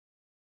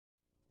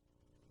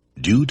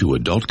Due to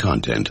adult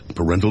content,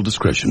 parental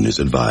discretion is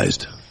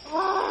advised.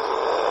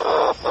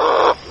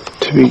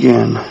 To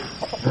begin.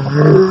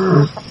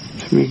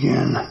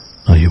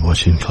 Are you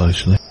watching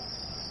closely?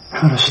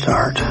 How to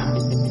start.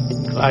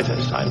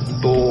 Titus,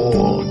 I'm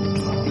bored.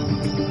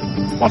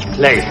 What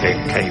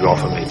plaything can you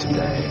offer me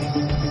today?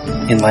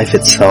 In Life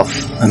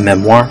Itself, a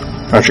memoir,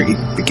 Roger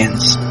Ebert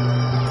begins.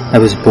 I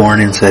was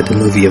born inside the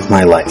movie of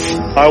my life.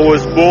 I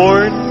was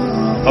born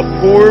a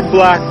poor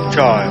black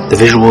child. The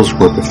visuals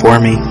were before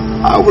me.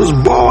 I was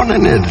born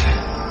in it,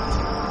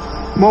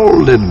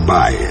 molded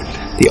by it.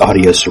 The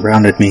audio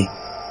surrounded me.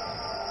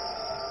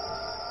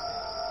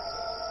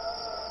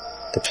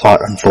 The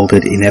plot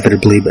unfolded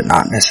inevitably, but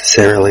not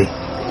necessarily.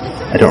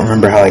 I don't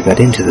remember how I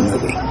got into the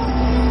movie,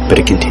 but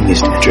it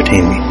continues to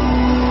entertain me.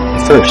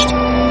 At first,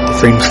 the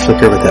frames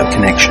flicker without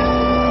connection.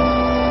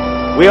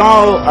 We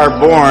all are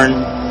born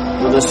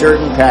with a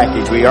certain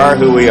package. We are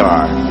who we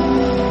are.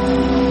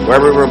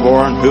 Where we were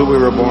born, who we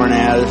were born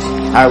as,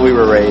 how we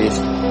were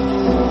raised.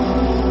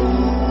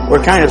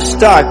 We're kind of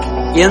stuck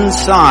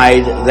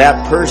inside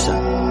that person.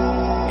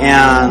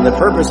 And the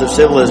purpose of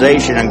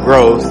civilization and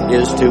growth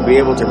is to be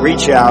able to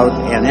reach out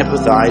and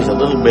empathize a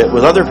little bit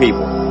with other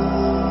people.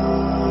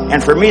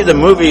 And for me, the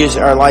movies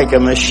are like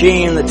a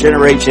machine that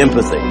generates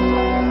empathy.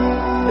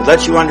 It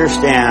lets you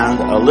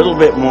understand a little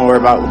bit more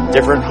about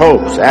different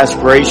hopes,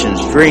 aspirations,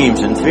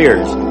 dreams, and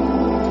fears.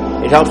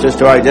 It helps us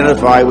to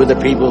identify with the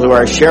people who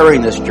are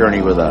sharing this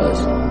journey with us.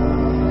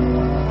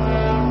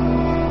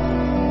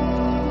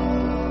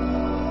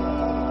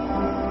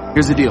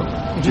 Here's the deal.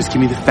 Just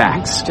give me the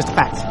facts. Just the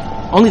facts.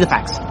 Only the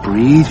facts.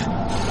 Breathe.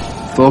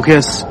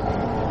 Focus.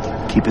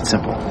 Keep it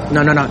simple.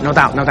 No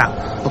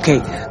doubt. Okay.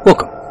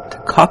 Welcome to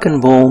Cock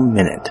and Bull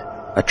Minute,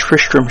 a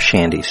Tristram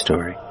Shandy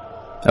story.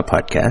 A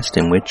podcast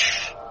in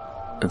which,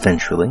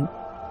 eventually,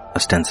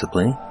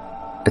 ostensibly,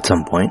 at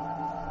some point,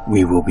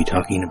 we will be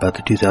talking about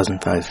the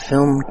 2005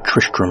 film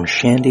Tristram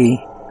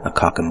Shandy, a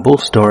cock and bull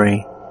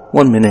story,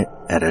 1 minute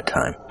at a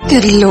time.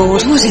 Good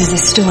Lord, what is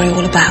this story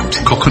all about?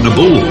 Cock and a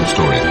bull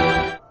story.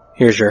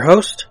 Here's your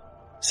host,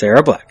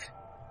 Sarah Black.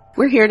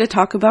 We're here to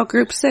talk about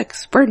Group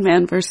 6,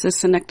 Birdman versus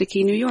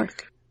Synecdoche, New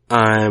York.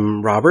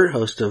 I'm Robert,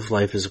 host of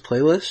Life is a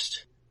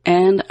Playlist.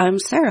 And I'm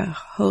Sarah,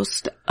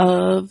 host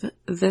of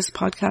this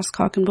podcast,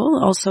 Cock and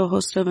Bull, also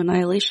host of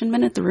Annihilation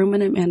Minute, The Room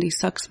Minute, Mandy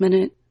Sucks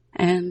Minute,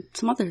 and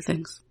some other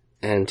things.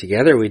 And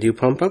together we do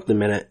Pump Up the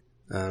Minute,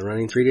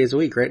 running 3 days a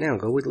week right now.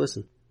 Go with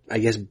listen. I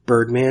guess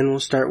Birdman we'll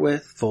start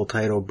with. Full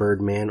title,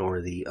 Birdman,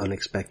 or The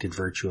Unexpected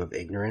Virtue of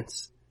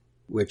Ignorance,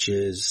 which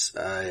is,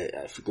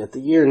 I forget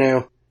the year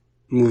now.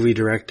 Movie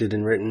directed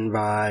and written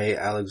by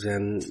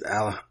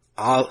Alejandro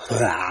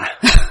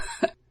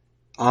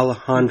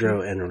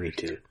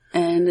Inarritu.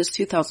 And it's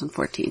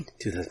 2014.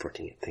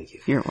 2014, thank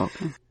you. You're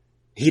welcome.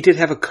 He did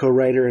have a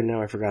co-writer, and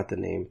now I forgot the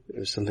name. It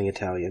was something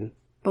Italian.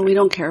 But we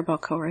don't care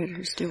about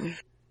co-writers, do we?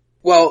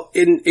 Well,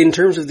 in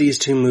terms of these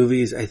two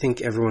movies, I think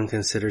everyone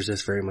considers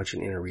this very much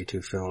an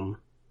Inarritu film.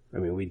 I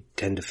mean, we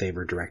tend to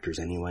favor directors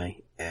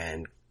anyway,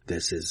 and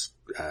this is,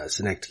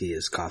 Synecdoche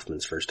is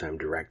Kaufman's first time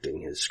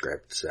directing his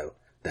script, so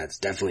that's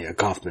definitely a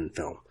Kaufman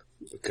film,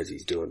 because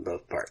he's doing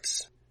both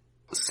parts.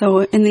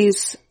 So in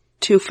these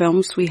two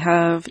films, we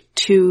have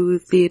two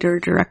theater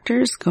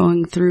directors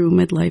going through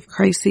midlife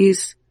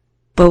crises,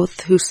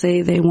 both who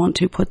say they want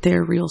to put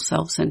their real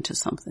selves into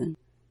something.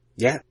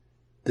 Yeah.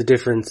 The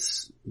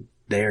difference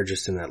there,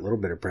 just in that little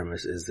bit of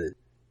premise, is that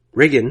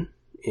Regan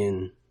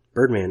in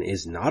Birdman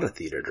is not a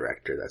theater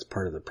director. That's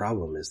part of the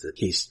problem, is that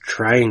he's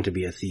trying to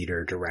be a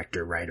theater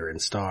director, writer,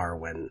 and star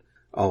when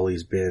all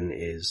he's been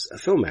is a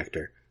film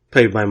actor.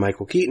 Played by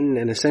Michael Keaton,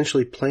 and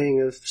essentially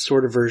playing a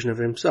sort of version of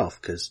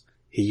himself, because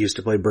he used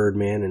to play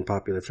Birdman in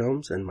popular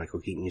films, and Michael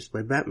Keaton used to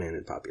play Batman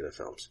in popular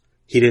films.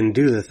 He didn't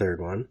do the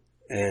third one,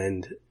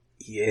 and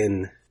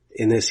in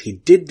this he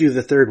did do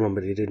the third one,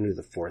 but he didn't do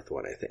the fourth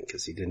one, I think,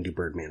 because he didn't do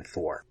Birdman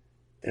 4.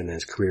 And then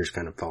his career's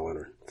kind of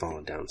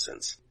fallen down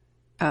since.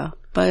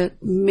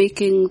 But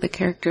making the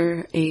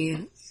character a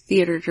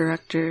theater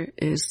director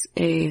is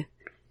a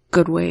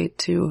good way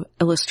to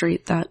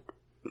illustrate that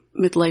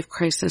midlife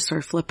crisis,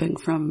 or flipping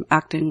from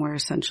acting where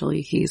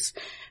essentially he's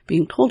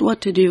being told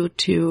what to do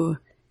to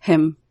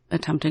him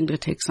attempting to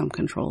take some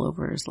control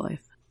over his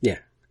life. Yeah.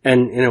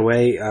 And in a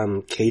way,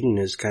 Caden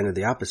is kind of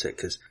the opposite,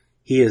 because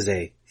he is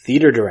a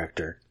theater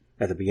director.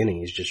 At the beginning,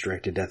 he's just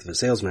directed Death of a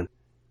Salesman,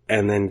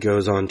 and then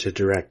goes on to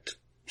direct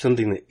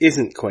something that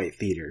isn't quite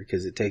theater,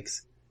 because it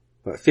takes,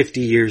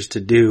 50 years to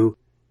do,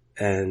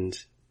 and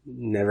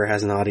never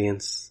has an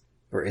audience.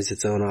 Or is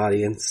its own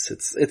audience.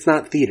 It's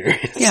not theater.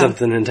 It's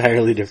something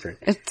entirely different.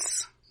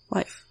 It's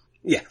life.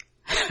 Yeah.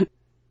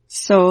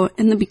 So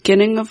in the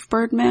beginning of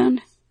Birdman,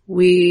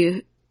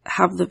 we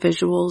have the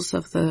visuals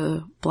of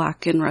the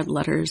black and red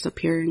letters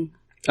appearing.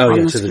 Oh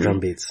yeah, to the drum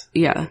beats.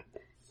 Yeah.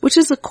 Which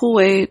is a cool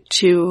way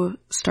to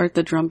start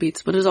the drum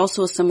beats, but is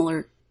also a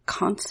similar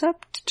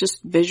concept,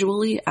 just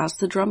visually as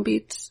the drum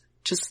beats.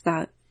 Just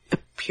that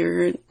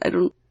appearance. I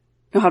don't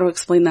know how to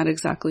explain that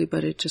exactly,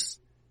 but it just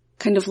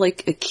kind of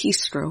like a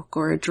keystroke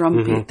or a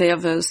drum beat. They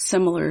have a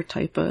similar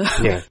type of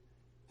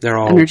They're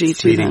all energy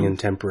fleeting and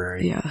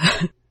temporary. Yeah.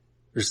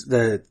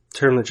 The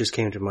term that just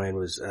came to mind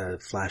was a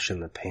flash in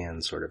the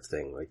pan sort of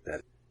thing, like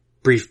that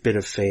brief bit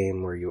of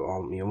fame where you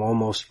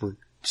almost were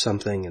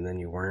something and then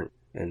you weren't.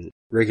 And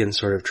Riggins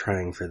sort of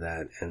trying for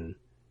that, and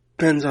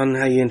depends on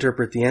how you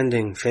interpret the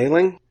ending.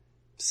 Failing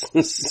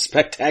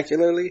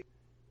spectacularly,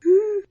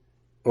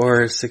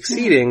 or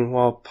succeeding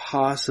while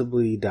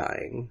possibly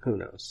dying. Who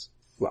knows?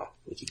 Well,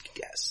 we could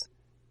guess.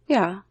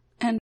 Yeah,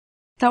 and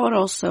that would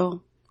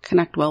also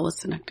connect well with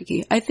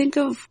Synecdoche. I think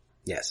of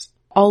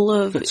all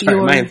of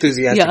my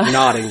enthusiastic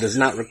nodding does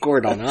not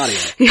record on audio.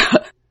 Yeah,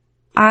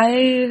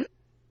 I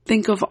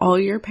think of all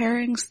your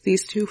pairings.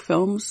 These two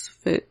films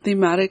fit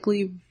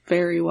thematically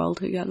very well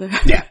together.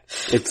 Yeah,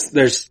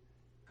 there's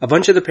a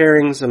bunch of the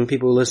pairings. Some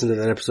people who listened to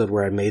that episode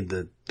where I made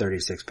the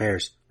 36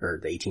 pairs or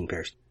the 18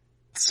 pairs.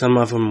 Some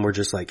of them were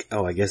just like,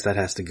 oh, I guess that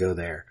has to go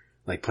there.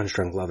 Like Punch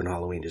Drunk Love and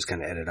Halloween just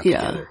kind of ended up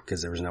together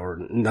because there was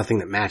nothing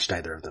that matched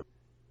either of them.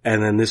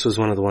 And then this was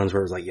one of the ones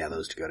where it was like, yeah,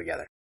 those two go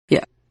together.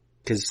 Yeah.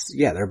 Because,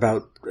 they're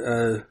about,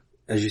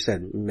 as you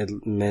said,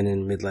 men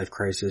in midlife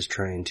crisis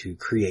trying to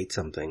create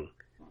something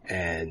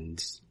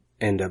and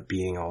end up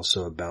being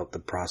also about the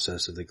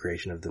process of the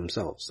creation of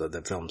themselves. So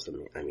the films,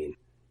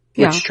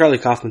 which Charlie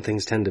Kaufman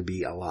things tend to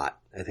be a lot.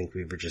 I think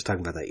we were just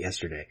talking about that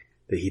yesterday,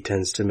 that he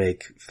tends to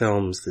make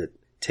films that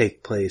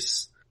take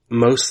place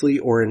mostly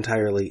or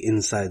entirely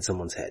inside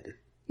someone's head.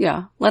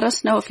 Yeah. Let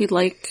us know if you'd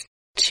like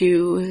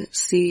to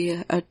see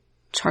a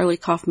Charlie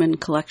Kaufman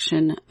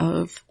collection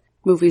of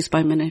movies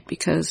by minute,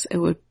 because it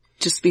would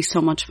just be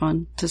so much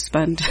fun to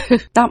spend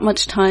that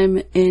much time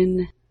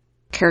in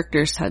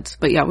characters' heads.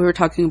 But yeah, we were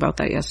talking about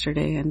that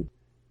yesterday, and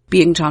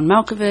being John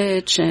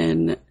Malkovich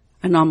and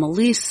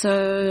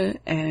Anomalisa,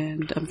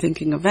 and I'm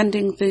thinking of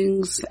Ending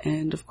Things,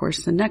 and of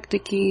course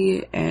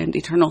Synecdoche, and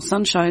Eternal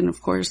Sunshine,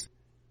 of course.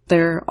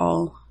 They're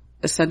all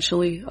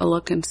essentially a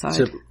look inside.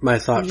 So my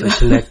thought for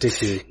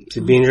Synecdoche,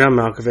 to being John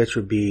Malkovich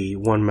would be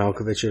one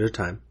Malkovich at a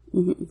time.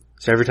 Mm-hmm.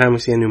 So every time we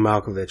see a new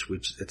Malkovich,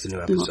 it's a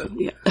new episode.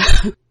 Yeah.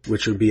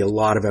 Which would be a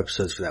lot of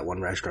episodes for that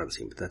one restaurant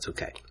scene, but that's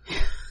okay.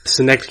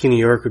 Synecdoche, New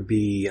York would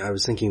be, I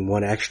was thinking,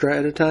 one extra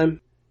at a time.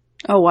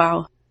 Oh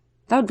wow.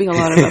 That would be a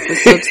lot of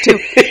episodes too.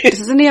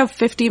 Doesn't he have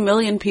 50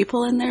 million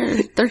people in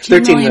there?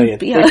 13 million.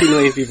 Yeah. 13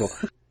 million people.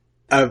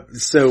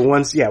 So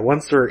once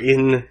we're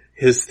in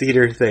his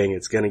theater thing,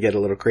 it's gonna get a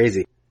little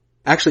crazy.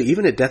 Actually,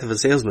 even at Death of a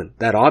Salesman,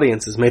 that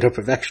audience is made up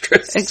of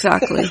extras.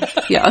 Exactly.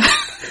 Yeah.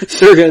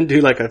 They're gonna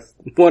do like a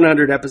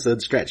 100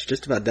 episode stretch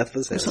just about Death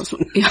of a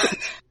Salesman. Yeah.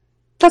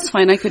 That's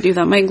fine. I could do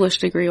that. My English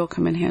degree will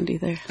come in handy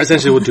there.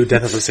 Essentially, we'll do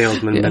Death of a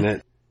Salesman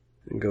minute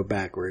and go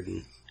backward.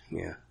 And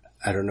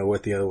I don't know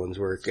what the other ones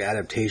were.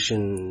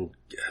 Adaptation.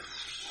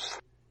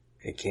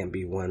 It can't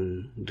be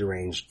one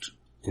deranged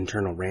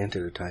internal rant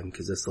at a time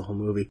because that's the whole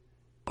movie.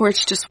 Or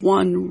it's just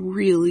one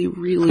really,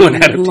 really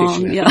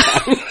long. Yeah.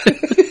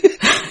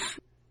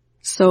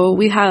 So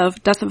we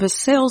have Death of a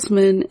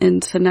Salesman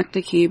in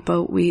Synecdoche,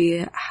 but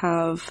we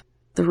have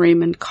the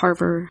Raymond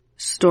Carver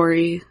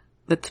story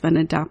that's been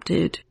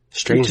adapted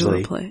strangely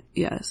into a play.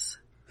 Yes.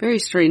 Very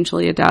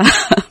strangely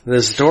adapted.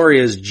 The story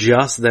is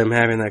just them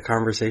having that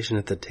conversation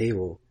at the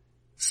table.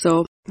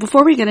 So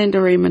before we get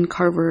into Raymond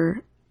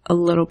Carver a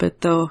little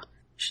bit though, we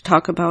should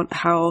talk about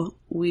how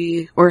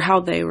they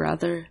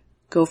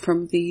go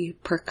from the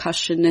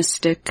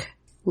percussionistic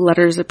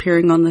letters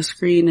appearing on the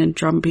screen and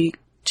drumbeat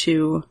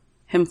to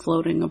him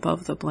floating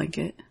above the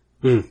blanket.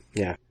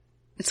 Yeah.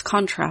 It's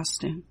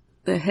contrasting.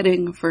 The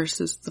hitting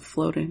versus the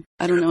floating.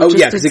 I don't know. Oh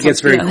yeah, because it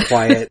gets very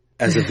quiet.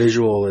 As a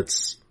visual, it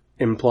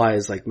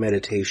implies like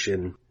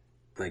meditation,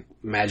 like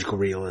magical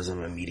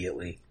realism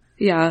immediately.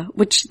 Yeah,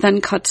 which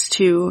then cuts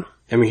to...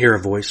 And we hear a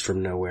voice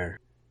from nowhere,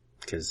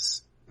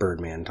 because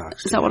Birdman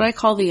talks to Is that him. what I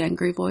call the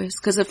angry voice?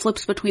 Because it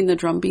flips between the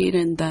drum beat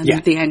and then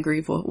the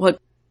angry voice.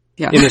 What?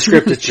 Yeah. In the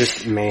script, it's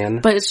just man,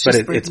 but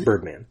it's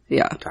Birdman.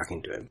 Yeah.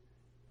 Talking to him.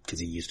 Because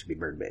he used to be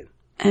Birdman.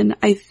 And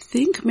I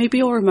think maybe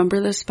you'll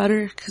remember this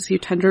better, because you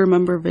tend to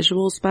remember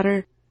visuals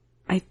better.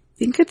 I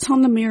think it's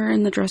on the mirror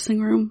in the dressing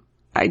room.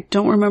 I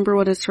don't remember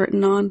what it's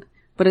written on,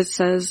 but it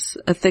says,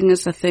 a thing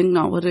is a thing,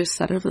 not what is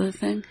said of the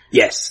thing.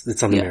 Yes,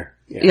 it's on the mirror.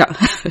 Yeah.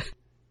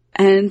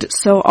 And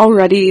so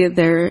already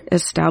they're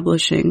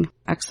establishing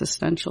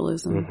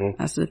existentialism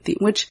as a theme,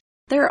 which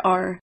there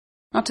are,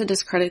 not to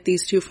discredit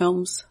these two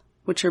films,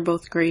 which are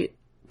both great,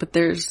 but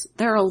there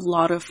are a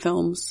lot of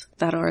films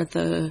that are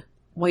the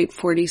white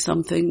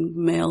 40-something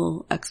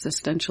male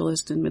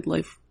existentialist in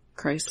midlife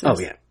crisis. Oh,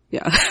 yeah.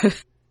 Yeah.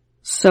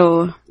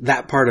 So...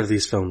 that part of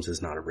these films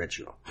is not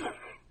original.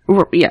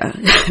 Yeah.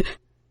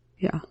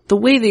 Yeah. The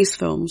way these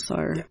films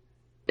are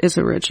is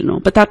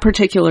original, but that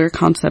particular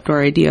concept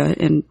or idea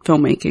in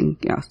filmmaking,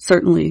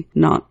 certainly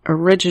not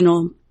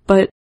original.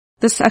 But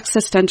this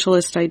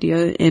existentialist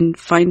idea in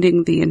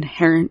finding the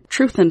inherent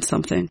truth in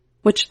something,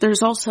 which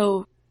there's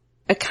also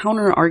a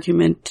counter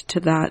argument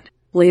to that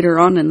later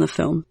on in the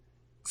film.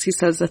 He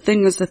says a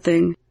thing is a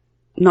thing,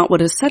 not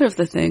what is said of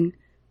the thing,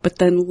 but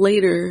then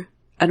later,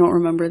 I don't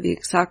remember the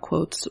exact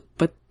quotes,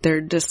 but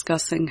they're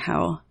discussing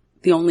how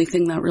the only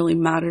thing that really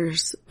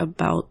matters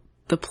about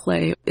the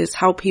play is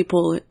how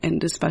people,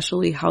 and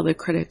especially how the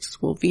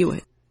critics, will view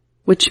it.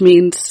 Which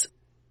means,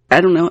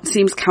 I don't know, it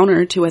seems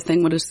counter to a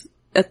thing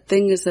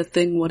is a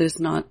thing what is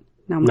not.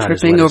 Now I'm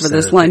tripping over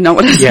this line, not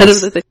what is said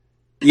of the thing.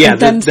 Yeah,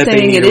 them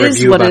saying it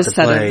is what is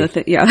said of the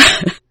thing. Yeah.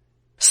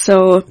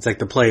 So it's like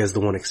the play is the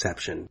one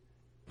exception.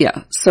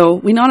 Yeah. So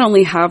we not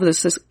only have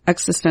this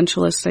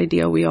existentialist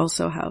idea, we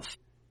also have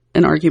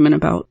an argument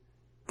about,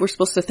 we're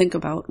supposed to think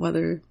about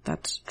whether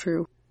that's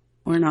true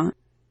or not.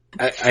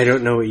 I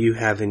don't know what you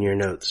have in your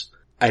notes.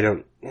 I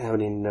don't have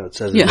any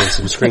notes other than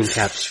some screen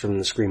caps from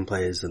the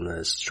screenplays and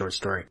the short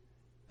story.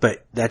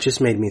 But that just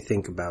made me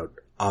think about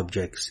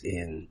objects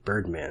in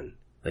Birdman.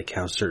 Like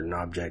how certain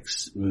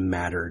objects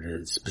matter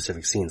to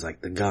specific scenes, like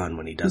the gun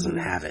when he doesn't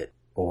have it,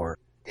 or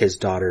his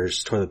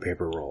daughter's toilet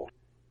paper roll,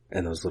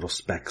 and those little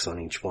specks on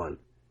each one.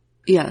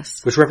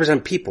 Yes. Which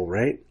represent people,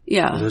 right?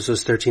 Yeah.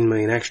 Those 13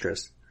 million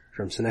extras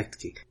from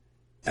Synecdoche.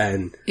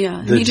 And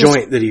yeah, the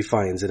joint that he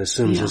finds and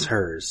assumes is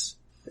hers.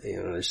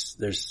 You know,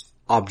 there's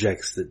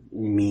objects that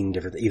mean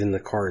different, even the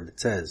card that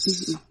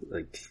says,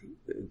 like,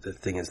 the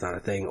thing is not a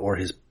thing, or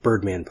his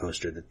Birdman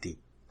poster that the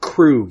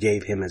crew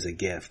gave him as a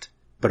gift,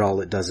 but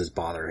all it does is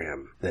bother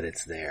him that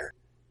it's there.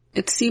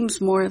 It seems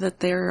more that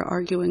they're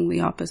arguing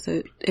the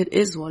opposite. It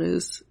is what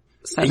is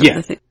said of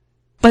the thing.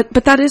 But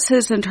that is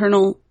his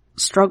internal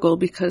struggle,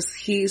 because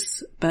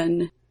he's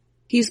been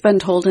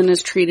told and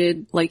is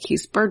treated like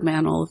he's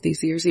Birdman all of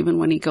these years, even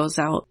when he goes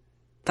out.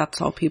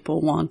 That's all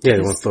people want. Yeah,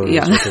 they want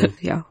photos with him.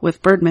 Yeah,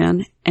 with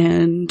Birdman.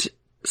 And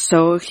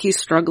so he's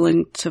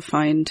struggling to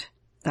find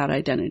that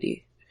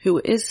identity.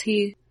 Who is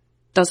he?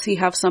 Does he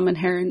have some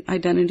inherent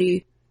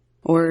identity?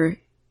 Or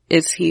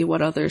is he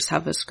what others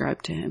have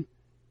ascribed to him?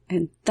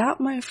 And that,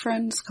 my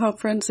friends,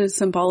 conference is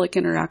symbolic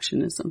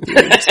interactionism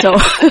theory. So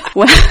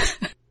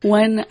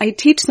when I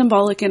teach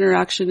symbolic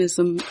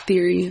interactionism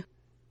theory,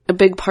 a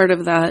big part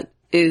of that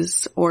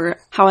is, or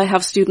how I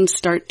have students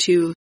start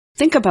to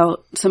think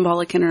about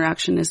symbolic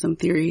interactionism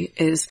theory,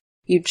 is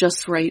you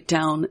just write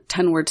down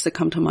 10 words that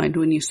come to mind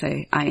when you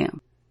say, I am.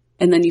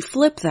 And then you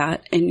flip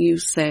that and you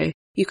say,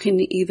 you can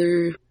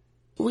either,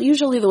 well,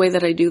 usually the way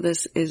that I do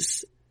this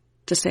is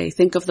to say,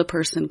 think of the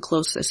person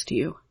closest to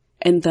you.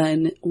 And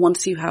then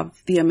once you have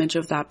the image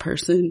of that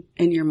person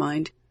in your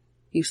mind,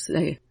 you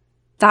say,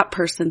 that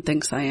person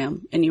thinks I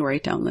am, and you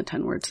write down the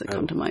 10 words that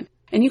come to mind.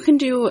 And you can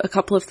do a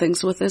couple of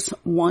things with this.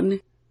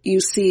 One,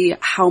 you see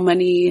how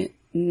many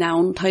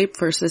noun type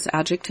versus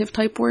adjective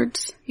type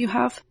words you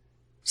have.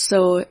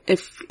 So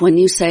if when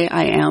you say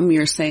I am,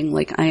 you're saying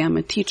like I am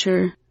a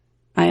teacher,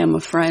 I am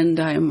a friend,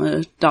 I am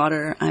a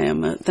daughter,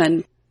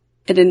 then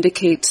it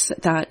indicates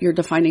that you're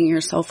defining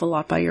yourself a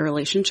lot by your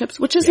relationships,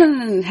 which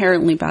isn't an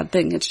inherently bad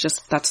thing. It's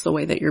just that's the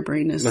way that your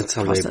brain is That's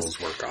how processed.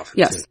 labels work often.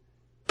 Yes. Too.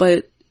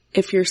 But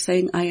if you're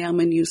saying I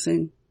am and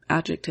using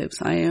adjectives,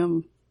 I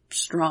am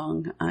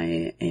strong,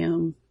 I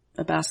am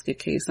a basket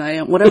case, I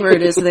am whatever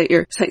it is that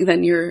you're saying,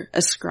 then you're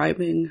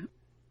ascribing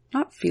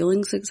not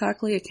feelings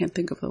exactly, I can't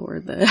think of the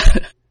word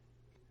that.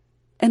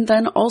 And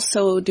then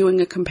also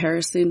doing a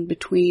comparison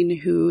between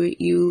who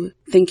you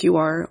think you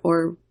are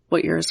or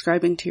what you're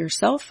ascribing to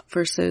yourself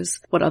versus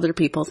what other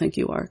people think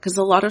you are. Because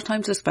a lot of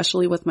times,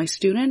 especially with my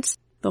students,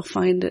 they'll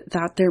find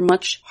that they're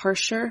much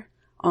harsher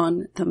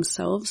on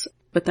themselves,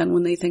 but then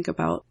when they think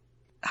about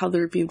how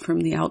they're viewed from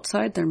the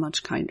outside, they're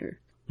much kinder.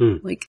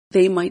 Like,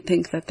 they might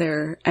think that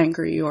they're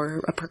angry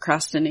or a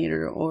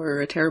procrastinator or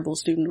a terrible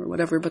student or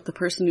whatever, but the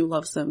person who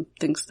loves them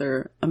thinks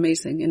they're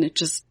amazing. And it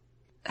just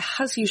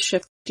has you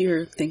shift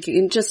your thinking,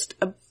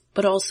 and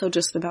but also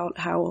just about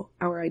how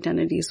our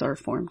identities are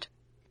formed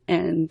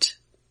and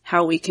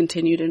how we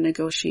continue to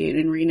negotiate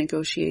and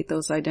renegotiate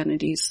those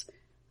identities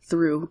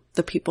through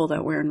the people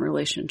that we're in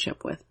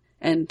relationship with.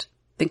 And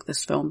I think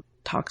this film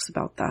talks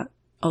about that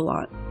a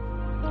lot.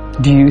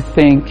 Do you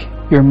think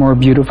you're more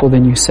beautiful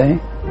than you say?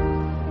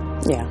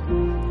 Yeah.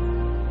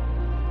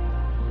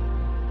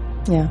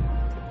 Yeah.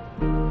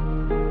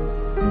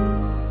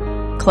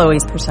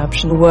 Chloe's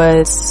perception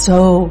was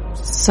so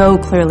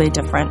clearly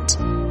different.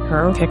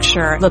 Her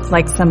picture looked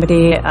like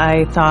somebody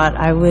I thought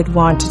I would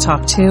want to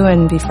talk to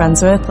and be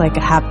friends with, like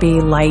a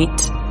happy,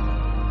 light,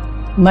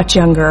 much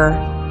younger,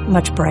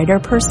 much brighter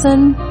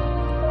person.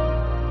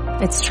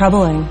 It's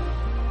troubling.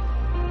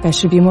 I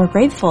should be more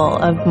grateful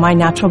of my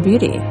natural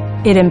beauty.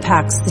 It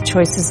impacts the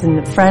choices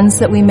and the friends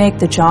that we make,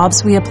 the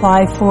jobs we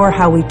apply for,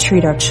 how we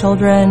treat our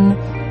children.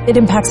 It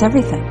impacts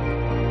everything.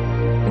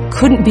 It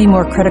couldn't be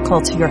more critical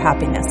to your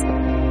happiness.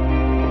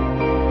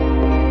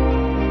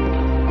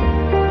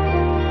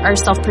 Our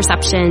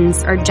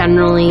self-perceptions are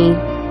generally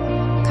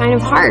kind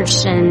of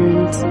harsh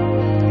and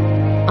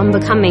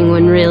unbecoming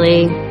when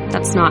really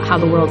that's not how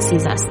the world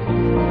sees us.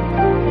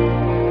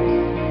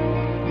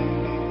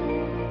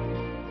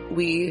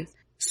 We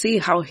see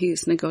how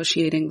he's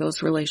negotiating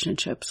those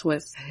relationships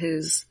with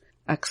his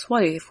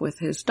ex-wife, with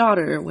his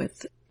daughter,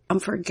 I'm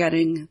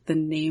forgetting the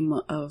name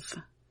of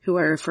who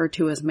I refer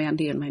to as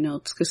Mandy in my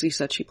notes, because you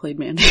said she played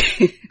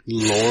Mandy.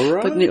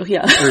 Laura?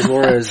 Or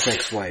Laura's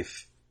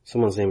ex-wife.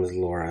 Someone's name is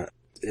Laura.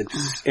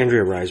 It's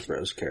Andrea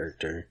Riseborough's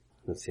character.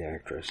 That's the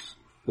actress.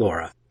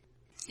 Laura.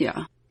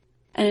 Yeah.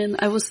 And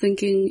I was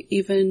thinking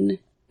even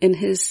in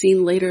his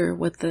scene later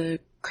with the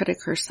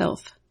critic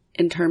herself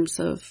in terms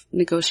of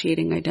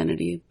negotiating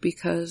identity,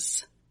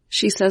 because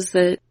she says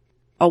that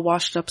a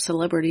washed up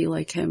celebrity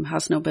like him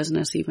has no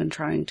business even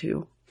trying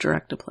to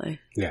direct a play.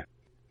 Yeah.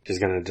 She's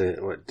gonna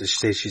what does she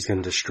say? She's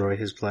gonna destroy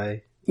his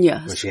play?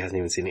 Yes. Well, she hasn't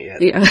even seen it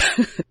yet.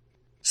 Yeah.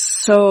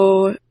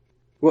 So.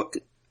 Well,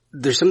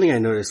 there's something I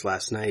noticed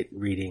last night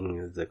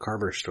reading the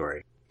Carver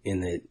story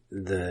in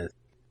the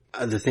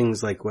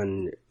things like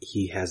when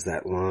he has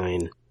that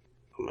line.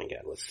 Oh my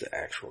god, what's the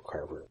actual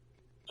Carver?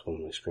 It's one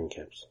of my screen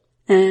caps.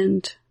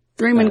 And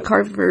Raymond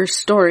Carver's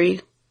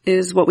story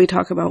is what we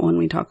talk about when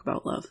we talk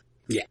about love.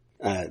 Yeah.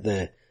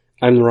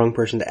 I'm the wrong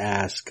person to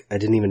ask. I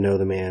didn't even know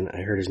the man.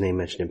 I heard his name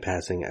mentioned in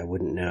passing. I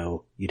wouldn't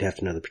know. You'd have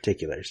to know the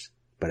particulars.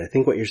 But I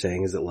think what you're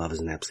saying is that love is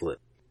an absolute.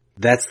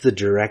 That's the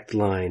direct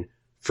line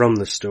from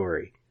the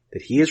story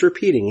that he is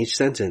repeating each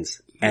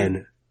sentence,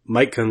 and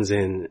Mike comes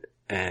in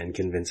and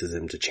convinces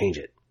him to change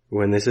it.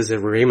 When this is a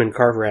Raymond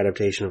Carver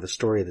adaptation of a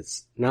story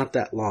that's not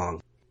that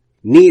long,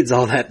 needs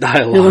all that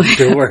dialogue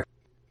to work.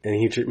 And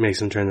he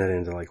makes him turn that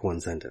into like one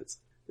sentence.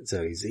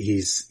 So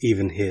he's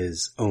even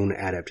his own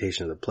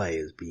adaptation of the play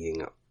is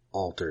being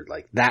altered.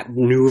 Like that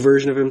new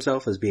version of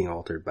himself is being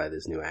altered by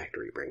this new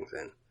actor he brings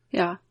in.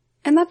 Yeah.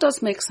 And that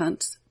does make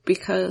sense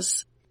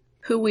because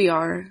who we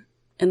are,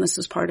 and this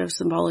is part of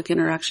symbolic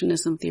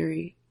interactionism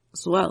theory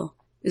as well,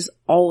 is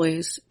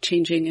always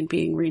changing and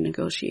being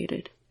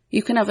renegotiated.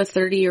 You can have a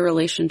 30-year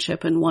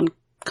relationship and one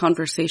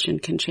conversation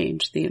can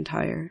change the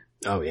entire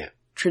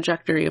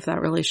trajectory of that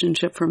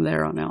relationship from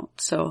there on out.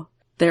 So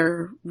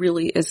there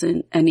really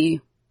isn't any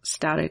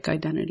static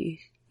identity,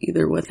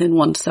 either within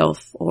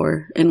oneself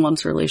or in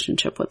one's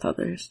relationship with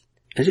others.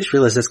 I just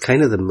realized that's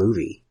kind of the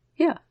movie.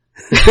 Yeah.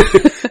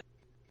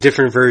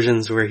 Different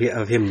versions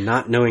of him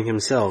not knowing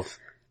himself,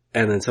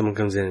 and then someone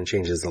comes in and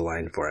changes the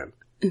line for him.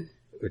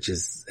 Which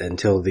is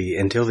until the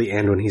end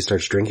when he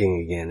starts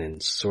drinking again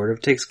and sort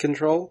of takes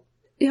control.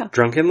 Yeah.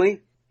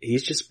 Drunkenly.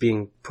 He's just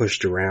being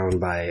pushed around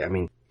by,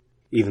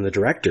 even the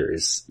director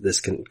is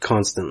this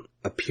constant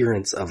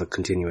appearance of a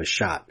continuous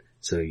shot.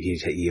 So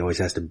he always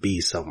has to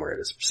be somewhere at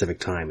a specific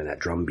time, and that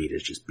drum beat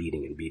is just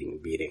beating and beating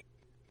and beating.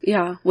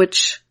 Yeah,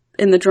 which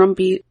in the drum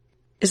beat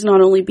is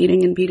not only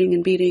beating and beating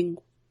and beating,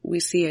 we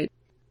see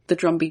the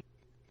drum beat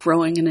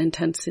growing in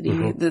intensity.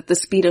 Mm-hmm. The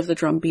speed of the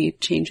drum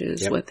beat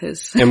changes with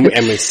his... and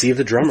we see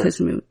the drummer his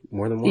mood.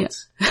 More than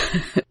once.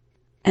 Yeah.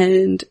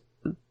 And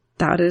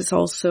that is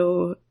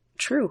also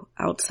true.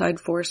 Outside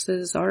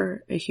forces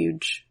are a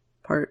huge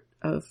part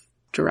of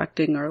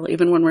directing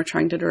even when we're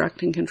trying to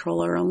direct and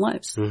control our own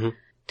lives. Mm-hmm.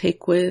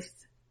 Take with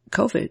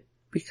COVID.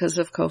 Because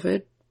of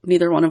COVID,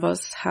 neither one of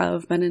us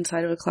have been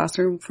inside of a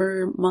classroom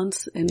for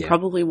months and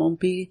probably won't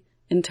be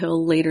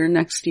until later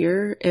next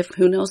year, if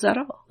who knows at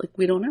all. Like,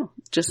 we don't know.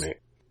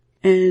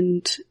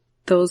 And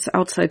those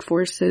outside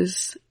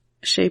forces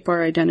shape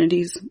our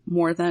identities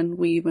more than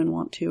we even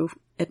want to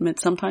admit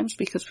sometimes,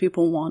 because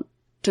people want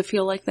to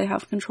feel like they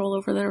have control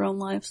over their own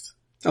lives.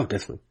 Oh,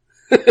 definitely.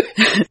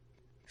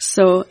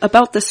 So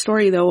about this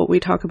story, though, what we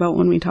talk about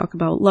when we talk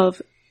about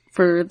love,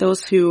 for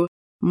those who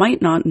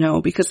might not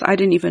know, because I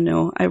didn't even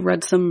know, I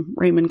read some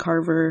Raymond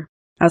Carver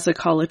as a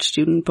college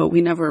student, but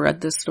we never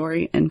read this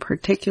story in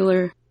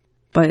particular.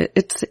 But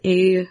it's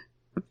a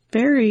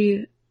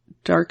very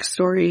dark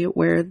story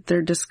where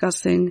they're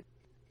discussing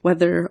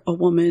whether a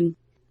woman,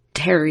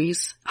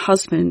 Terry's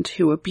husband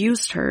who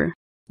abused her,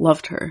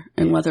 loved her,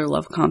 and whether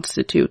love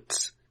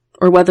constitutes,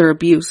 or whether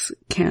abuse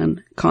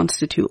can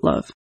constitute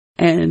love.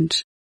 And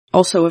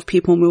also if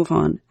people move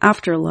on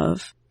after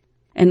love,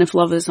 and if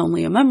love is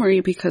only a memory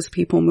because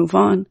people move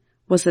on,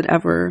 was it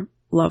ever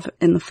love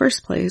in the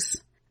first place?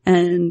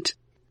 And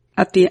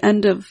at the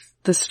end of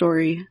the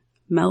story,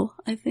 Mel,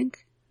 I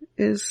think,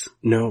 is...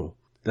 No,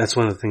 that's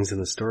one of the things in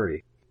the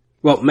story.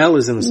 Well, Mel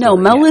is in the story. No,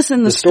 Mel is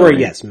in the story.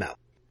 Yes, Mel.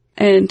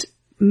 And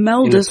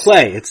Mel in the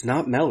play, it's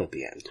not Mel at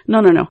the end.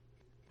 No.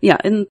 Yeah,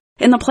 in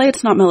the play,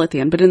 it's not Mel at the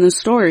end, but in the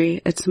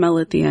story, it's Mel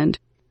at the end.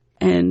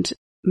 And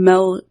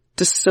Mel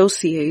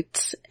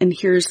dissociates and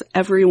hears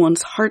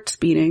everyone's hearts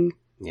beating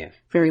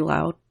very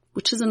loud,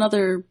 which is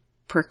another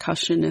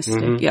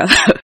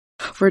percussionistic,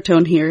 for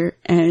tone here.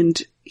 And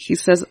he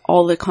says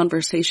all the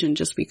conversation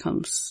just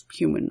becomes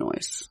human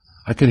noise.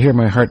 I could hear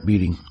my heart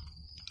beating.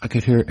 I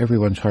could hear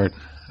everyone's heart.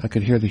 I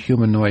could hear the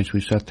human noise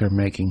we sat there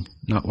making.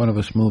 Not one of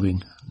us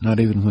moving. Not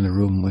even when the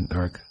room went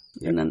dark.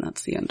 And then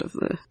that's the end of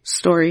the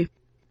story.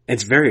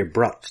 It's very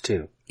abrupt,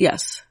 too.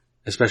 Yes.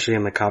 Especially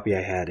in the copy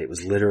I had, it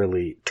was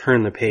literally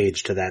turn the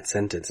page to that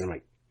sentence. I'm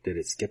like, did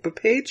it skip a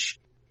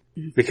page?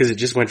 Because it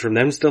just went from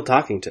them still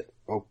talking to,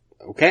 oh,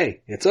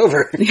 okay, it's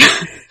over.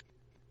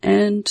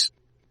 And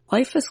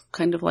life is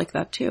kind of like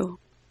that, too.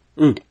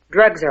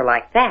 Drugs are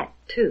like that,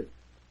 too.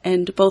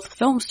 And both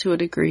films, to a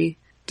degree,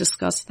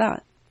 discuss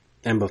that.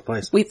 And both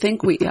plays. We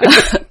think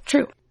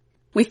true.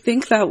 We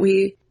think that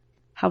we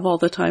have all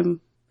the time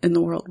in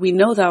the world. We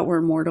know that we're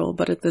mortal,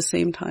 but at the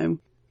same time,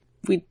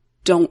 we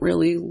don't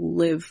really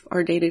live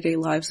our day-to-day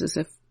lives as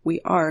if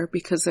we are,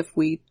 because if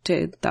we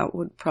did, that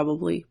would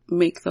probably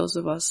make those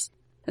of us,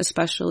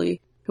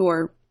 especially who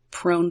are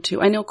prone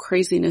to, I know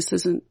craziness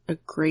isn't a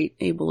great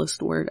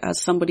ableist word,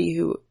 as somebody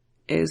who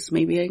is,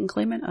 maybe I can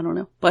claim it, I don't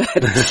know, but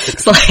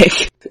it's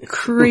like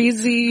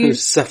crazy. Who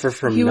suffer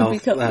from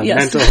mental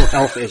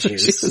health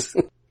issues.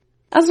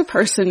 As a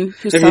person who if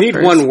suffers. If you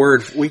need one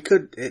word,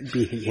 it'd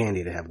be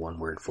handy to have one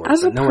word for it,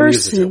 as but a no one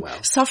uses person, it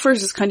well.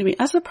 Suffers is kind of me.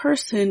 As a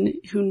person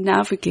who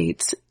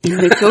navigates and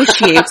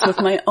negotiates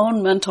with my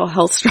own mental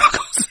health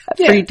struggles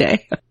every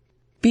day,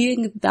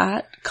 being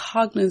that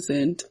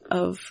cognizant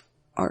of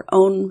our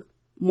own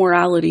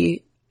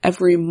morality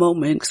every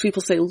moment, because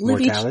people say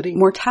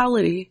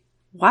mortality.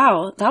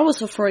 Wow, that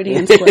was a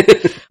Freudian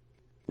slip.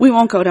 We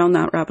won't go down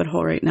that rabbit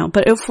hole right now,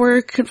 but if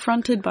we're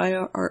confronted by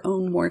our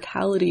own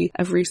mortality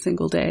every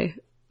single day,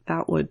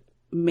 that would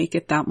make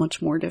it that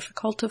much more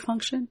difficult to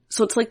function.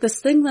 So it's like this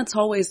thing that's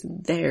always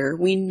there.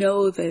 We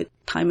know that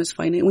time is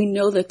finite. We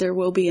know that there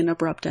will be an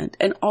abrupt end,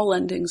 and all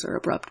endings are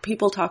abrupt.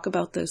 People talk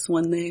about this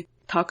when they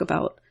talk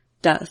about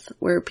death,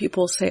 where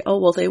people say, oh,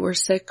 well, they were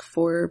sick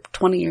for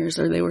 20 years,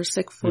 or they were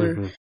sick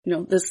for,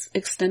 this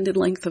extended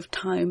length of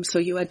time. So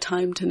you had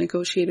time to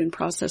negotiate and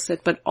process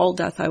it. But all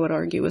death, I would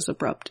argue, is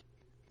abrupt.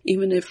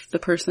 Even if the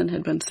person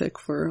had been sick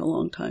for a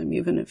long time,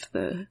 even if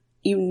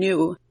you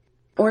knew,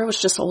 or it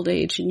was just old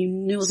age and you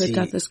knew that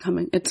death is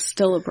coming, it's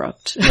still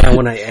abrupt. Now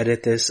when I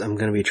edit this, I'm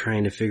going to be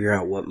trying to figure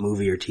out what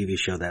movie or TV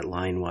show that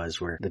line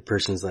was where the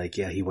person's like,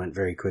 yeah, he went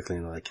very quickly,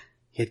 and they're like,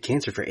 he had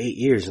cancer for 8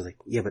 years. And like,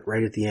 yeah, but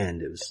right at the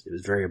end, it was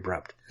very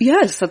abrupt.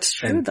 Yes, that's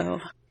true though.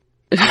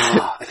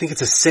 I think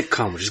it's a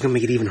sitcom, which is going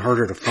to make it even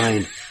harder to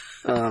find.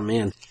 Oh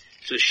man.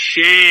 It's a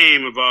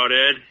shame about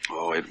Ed.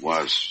 Oh, it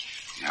was.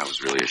 Yeah, it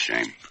was really a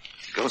shame.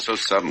 It goes so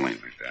suddenly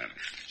like that.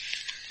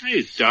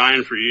 He's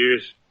dying for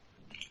years.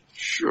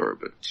 Sure,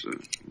 but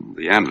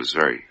the end was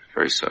very,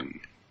 very sudden.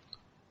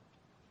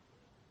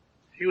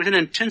 He was in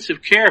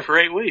intensive care for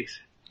 8 weeks.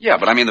 Yeah,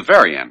 but I mean the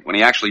very end, when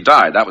he actually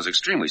died, that was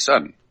extremely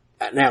sudden.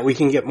 Now, we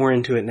can get more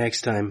into it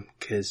next time,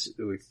 because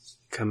we're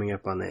coming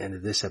up on the end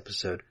of this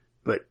episode.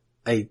 But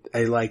I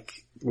like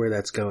where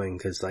that's going,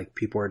 because like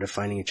people are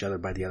defining each other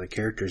by the other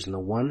characters, and the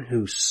one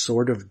who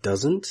sort of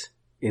doesn't,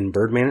 in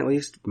Birdman at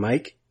least,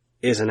 Mike,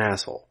 is an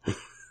asshole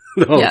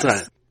the whole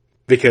time.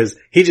 Because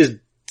he just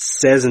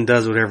says and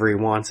does whatever he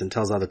wants and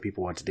tells other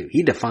people what to do.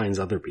 He defines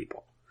other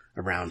people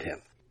around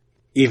him.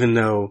 Even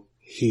though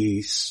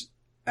he's,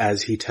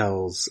 as he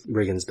tells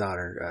Regan's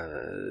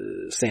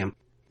daughter, Sam,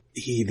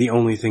 the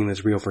only thing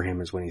that's real for him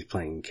is when he's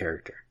playing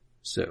character.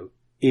 So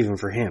even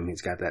for him,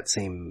 he's got that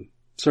same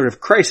sort of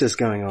crisis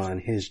going on.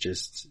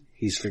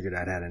 He's figured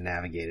out how to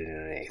navigate it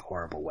in a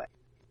horrible way.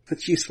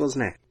 That's useful,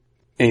 isn't it?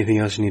 Anything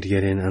else you need to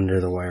get in under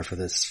the wire for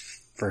this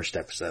first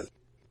episode?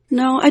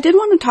 No, I did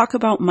want to talk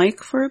about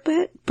Mike for a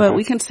bit, but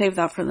we can save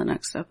that for the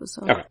next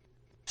episode. Okay.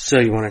 So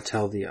you want to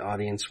tell the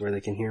audience where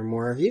they can hear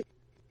more of you?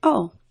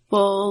 Oh,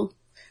 well,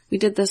 we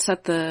did this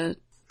at the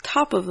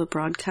top of the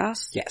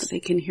broadcast. Yes. They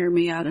can hear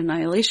me at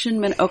Annihilation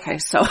Minute. Okay,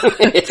 so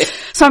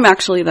I'm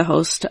actually the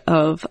host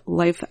of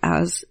Life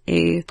as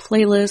a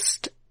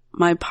Playlist,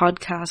 my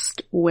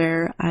podcast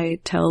where I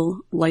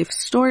tell life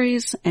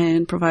stories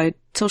and provide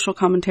social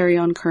commentary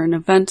on current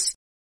events.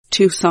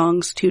 2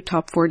 songs, 2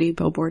 top 40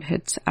 Billboard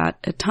hits at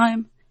a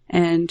time.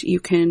 And you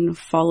can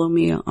follow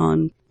me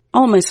on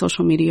all my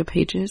social media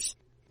pages.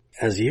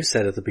 As you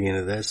said at the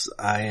beginning of this,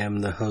 I am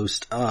the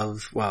host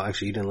of, well,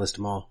 actually you didn't list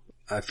them all.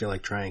 I feel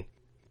like trying.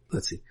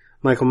 Let's see.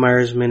 Michael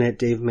Myers Minute,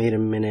 Dave Made a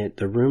Minute,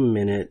 The Room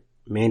Minute,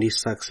 Mandy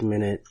Sucks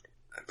Minute.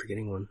 I'm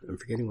forgetting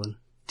one.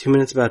 2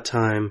 Minutes About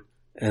Time,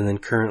 and then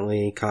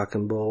currently Cock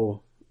and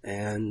Bull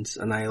and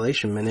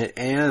Annihilation Minute,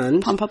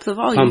 and Pump Up the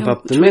Volume. Pump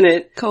Up the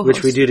Minute,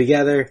 which we do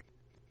together,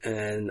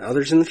 and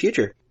others in the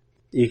future.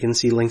 You can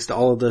see links to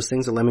all of those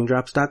things at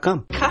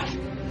lemmingdrops.com.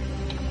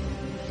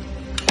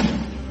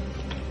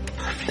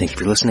 Thank you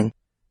for listening.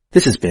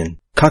 This has been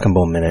Cock and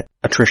Bull Minute,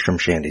 a Tristram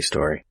Shandy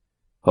story.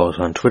 Follow us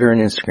on Twitter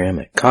and Instagram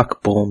at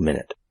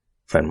cockbullminute.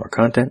 Find more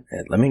content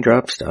at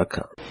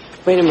lemmingdrops.com.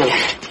 Wait a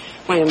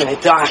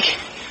minute, Doc.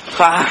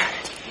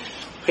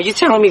 Are you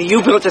telling me that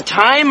you built a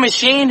time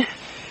machine?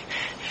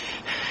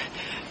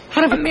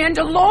 Out of a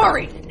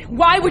Mandalorian.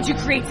 Why would you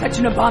create such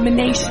an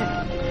abomination?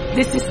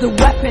 This is the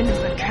weapon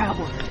of the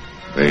coward.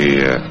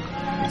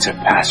 It's a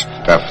past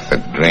stuff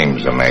that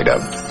dreams are made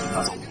of.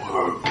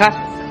 Cut.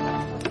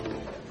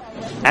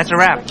 That's a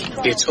wrap.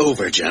 It's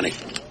over, Johnny.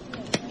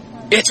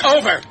 It's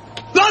over!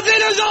 Nothing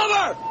is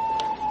over!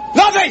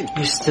 Nothing!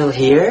 You still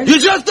here? You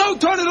just don't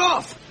turn it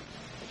off!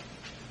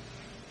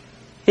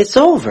 It's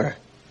over.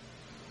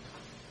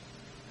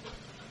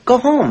 Go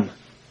home.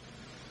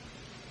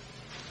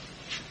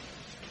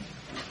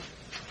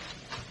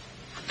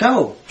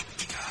 Go.